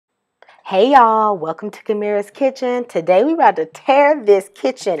Hey y'all, welcome to Kamira's Kitchen. Today we're about to tear this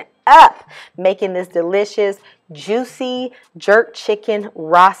kitchen up, making this delicious, juicy jerk chicken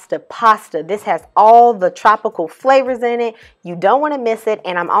Rasta pasta. This has all the tropical flavors in it. You don't want to miss it,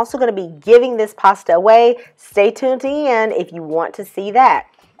 and I'm also going to be giving this pasta away. Stay tuned to the end if you want to see that.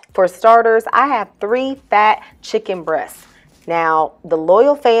 For starters, I have 3 fat chicken breasts. Now, the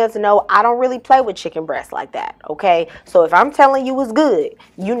loyal fans know I don't really play with chicken breasts like that, okay? So if I'm telling you it's good,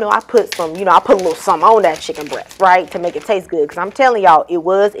 you know I put some, I put a little something on that chicken breast, right? To make it taste good, because I'm telling y'all it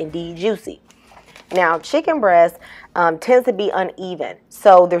was indeed juicy. Now, chicken breast tends to be uneven.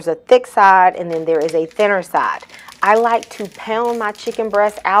 So there's a thick side and then there is a thinner side. I like to pound my chicken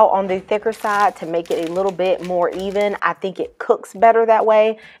breast out on the thicker side to make it a little bit more even. I think it cooks better that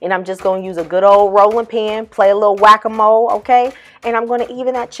way. And I'm just going to use a good old rolling pin, play a little whack-a-mole, okay? And I'm going to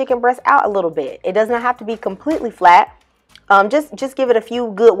even that chicken breast out a little bit. It does not have to be completely flat. Just give it a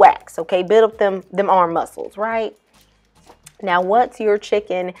few good whacks, okay? Build up them arm muscles, right? Now, once your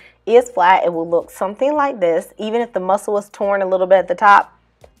chicken is flat, it will look something like this. Even if the muscle was torn a little bit at the top,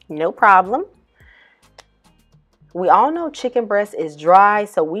 no problem. We all know chicken breast is dry,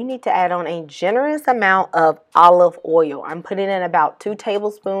 so we need to add on a generous amount of olive oil. I'm putting in about 2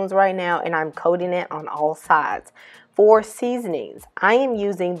 tablespoons right now, and I'm coating it on all sides. For seasonings, I am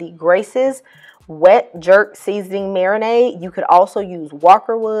using the Grace's Wet Jerk Seasoning Marinade. You could also use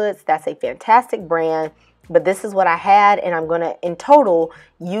Walker Woods. That's a fantastic brand. But this is what I had, and I'm going to, in total,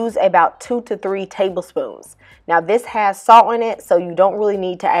 use about 2 to 3 tablespoons. Now, this has salt in it, so you don't really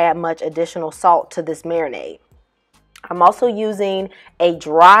need to add much additional salt to this marinade. I'm also using a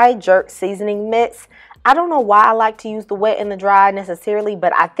dry jerk seasoning mix. I don't know why I like to use the wet and the dry necessarily,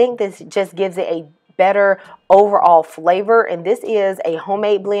 but I think this just gives it a better overall flavor. And this is a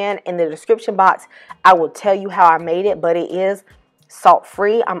homemade blend. In the description box, I will tell you how I made it, but it is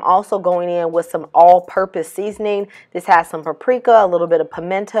salt-free. I'm also going in with some all-purpose seasoning. This has some paprika, a little bit of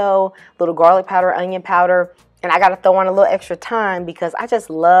pimento, a little garlic powder, onion powder, and I got to throw on a little extra thyme because I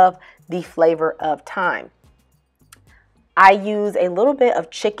just love the flavor of thyme. I use a little bit of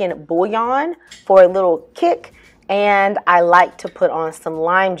chicken bouillon for a little kick, and I like to put on some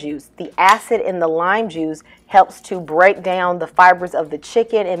lime juice. The acid in the lime juice helps to break down the fibers of the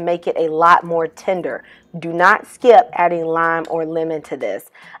chicken and make it a lot more tender. Do not skip adding lime or lemon to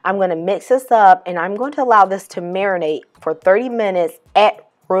this. I'm going to mix this up, and I'm going to allow this to marinate for 30 minutes at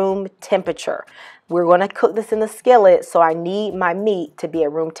room temperature. We're going to cook this in the skillet, so I need my meat to be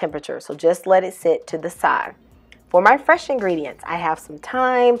at room temperature. So just let it sit to the side. For my fresh ingredients, I have some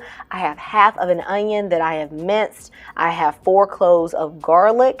thyme, I have half of an onion that I have minced, I have 4 cloves of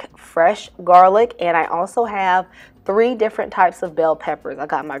garlic, fresh garlic, and I also have 3 different types of bell peppers. I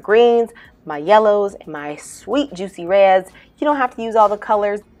got my greens, my yellows, and my sweet juicy reds. You don't have to use all the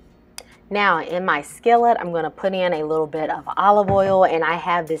colors. Now in my skillet, I'm going to put in a little bit of olive oil, and I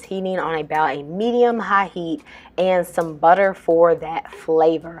have this heating on about a medium-high heat, and some butter for that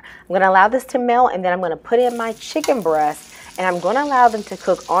flavor. I'm going to allow this to melt, and then I'm going to put in my chicken breast, and I'm going to allow them to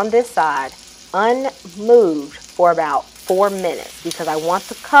cook on this side unmoved for about 4 minutes because I want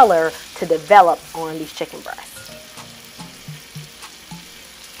the color to develop on these chicken breasts.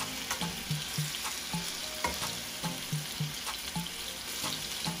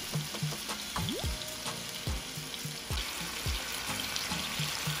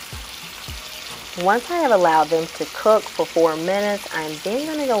 Once I have allowed them to cook for 4 minutes, I'm then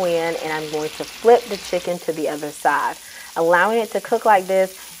going to go in and I'm going to flip the chicken to the other side. Allowing it to cook like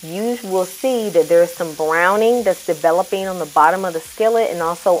this, you will see that there's some browning that's developing on the bottom of the skillet and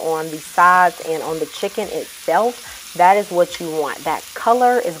also on the sides and on the chicken itself. That is what you want. That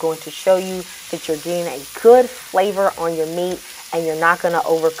color is going to show you that you're getting a good flavor on your meat and you're not going to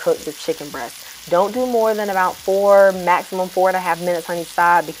overcook the chicken breast. Don't do more than about 4, maximum 4.5 minutes on each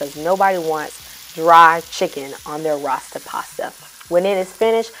side because nobody wants dry chicken on their Rasta pasta. When it is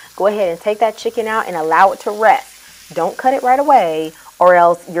finished, go ahead and take that chicken out and allow it to rest. Don't cut it right away or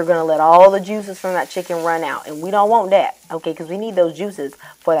else you're going to let all the juices from that chicken run out, and we don't want that, okay, because we need those juices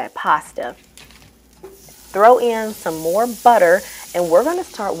for that pasta. Throw in some more butter, and we're going to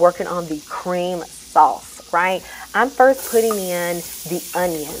start working on the cream sauce, right? I'm first putting in the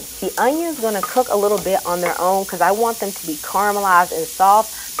onions. The onions going to cook a little bit on their own because I want them to be caramelized and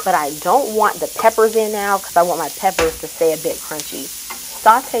soft, but I don't want the peppers in now because I want my peppers to stay a bit crunchy.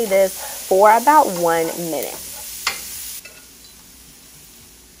 Saute this for about 1 minute.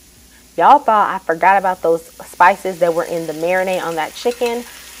 Y'all thought I forgot about those spices that were in the marinade on that chicken.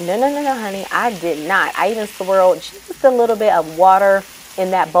 No, honey, I did not. I even swirled just a little bit of water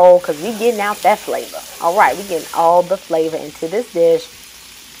in that bowl because we getting out that flavor. All right, we getting all the flavor into this dish.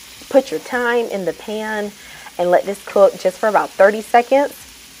 Put your thyme in the pan and let this cook just for about 30 seconds.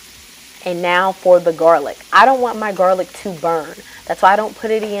 And now for the garlic. I don't want my garlic to burn. That's why I don't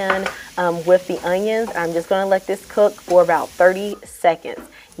put it in with the onions. I'm just going to let this cook for about 30 seconds.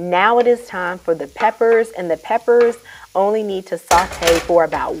 Now it is time for the peppers, and the peppers only need to saute for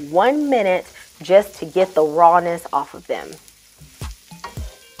about 1 minute just to get the rawness off of them.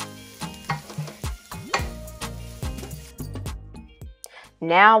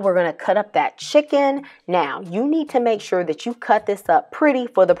 Now we're going to cut up that chicken. Now you need to make sure that you cut this up pretty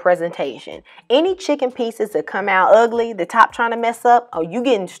for the presentation. Any chicken pieces that come out ugly, the top trying to mess up, oh, you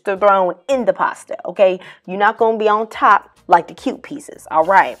getting thrown in the pasta, okay? You're not going to be on top like the cute pieces, all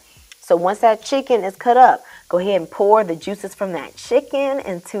right? So once that chicken is cut up, go ahead and pour the juices from that chicken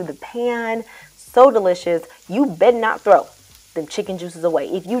into the pan. So delicious. You better not throw them chicken juices away.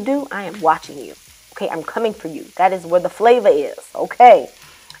 If you do, I am watching you. Okay, I'm coming for you. That is where the flavor is. Okay,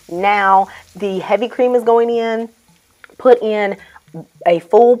 now the heavy cream is going in. Put in a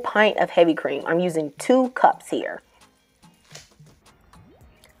full pint of heavy cream. I'm using 2 cups here.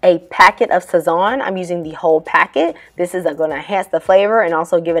 A packet of sazon. I'm using the whole packet. This is going to enhance the flavor and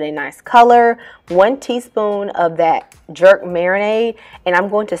also give it a nice color. 1 teaspoon of that jerk marinade, and I'm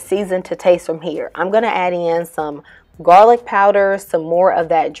going to season to taste from here. I'm going to add in some garlic powder, some more of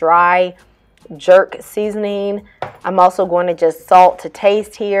that dry jerk seasoning. I'm also going to just salt to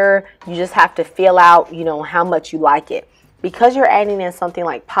taste here. You just have to feel out, you know, how much you like it. Because you're adding in something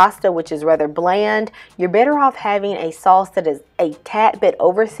like pasta, which is rather bland, you're better off having a sauce that is a tad bit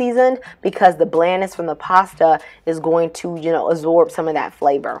over seasoned, because the blandness from the pasta is going to, you know, absorb some of that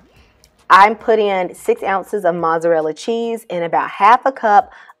flavor. I'm putting in 6 ounces of mozzarella cheese and about half a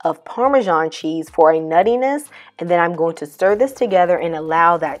cup of Parmesan cheese for a nuttiness, and then I'm going to stir this together and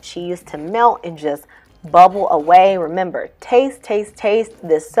allow that cheese to melt and just bubble away. Remember, taste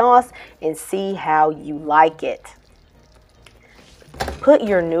this sauce and see how you like it. Put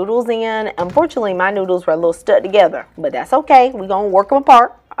your noodles in. Unfortunately, my noodles were a little stuck together, but that's okay. We're going to work them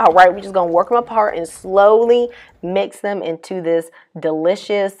apart. All right, we're just going to work them apart and slowly mix them into this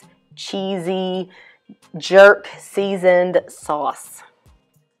delicious, cheesy, jerk seasoned sauce.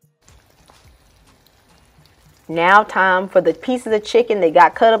 Now time for the pieces of chicken that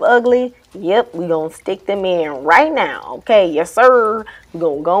got cut up ugly. Yep, we're going to stick them in right now. Okay, yes sir. We're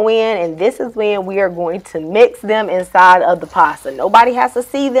going to go in, and this is when we are going to mix them inside of the pasta. Nobody has to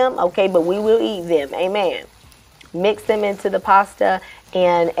see them, okay, but we will eat them. Amen. Mix them into the pasta,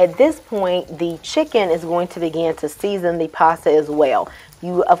 and at this point, the chicken is going to begin to season the pasta as well.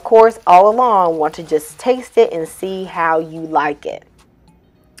 You, of course, all along want to just taste it and see how you like it.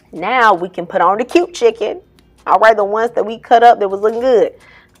 Now we can put on the cute chicken. All right, the ones that we cut up that was looking good.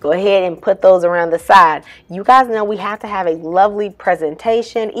 Go ahead and put those around the side. You guys know we have to have a lovely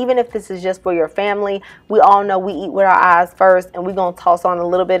presentation. Even if this is just for your family, we all know we eat with our eyes first, and we're going to toss on a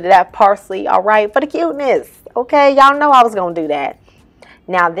little bit of that parsley, all right, for the cuteness. Okay, y'all know I was going to do that.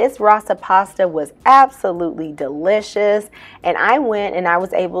 Now, this Rasta pasta was absolutely delicious, and I went and I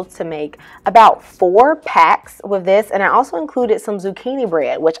was able to make about 4 packs with this, and I also included some zucchini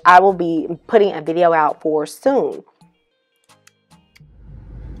bread, which I will be putting a video out for soon.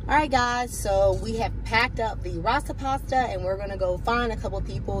 All right, guys, so we have packed up the Rasta pasta, and we're going to go find a couple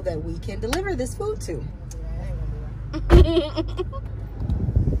people that we can deliver this food to.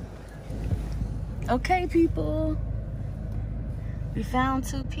 Okay, people. We found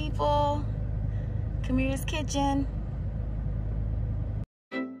 2 people. Kamira's Kitchen.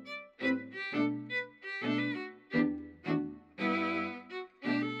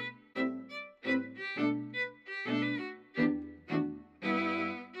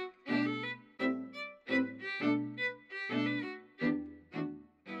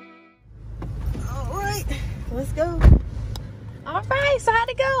 All right, let's go. All right, so how'd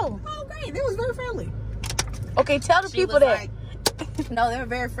it go? Oh, great. They was very friendly. Okay, tell the people that. Like, no, they were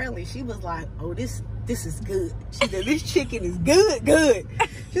very friendly. She was like, oh, this is good. She said, this chicken is good.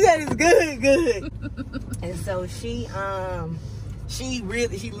 She said, it's good. And so she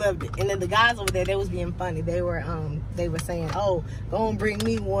loved it. And then the guys over there, they was being funny. They were saying, oh, go and bring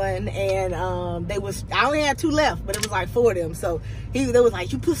me one. And I only had 2 left, but it was like 4 of them. So they was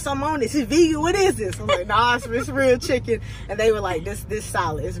like, you put something on this. It's vegan. What is this? I was like, nah, it's real chicken. And they were like, this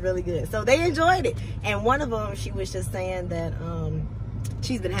solid. It's really good. So they enjoyed it. And one of them, she was just saying that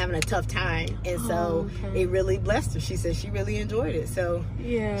she's been having a tough time, and so it really blessed her. She said she really enjoyed it. So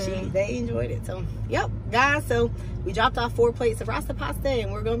yeah, they enjoyed it. So yep, guys, so we dropped off 4 plates of Rasta pasta,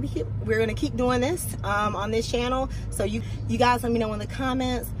 and we're gonna keep doing this on this channel. So you guys let me know in the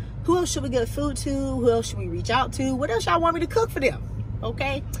comments, who else should we get food to, who else should we reach out to, what else y'all want me to cook for them.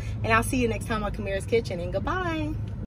 okay? And I'll see you next time on Kamira's Kitchen, and goodbye.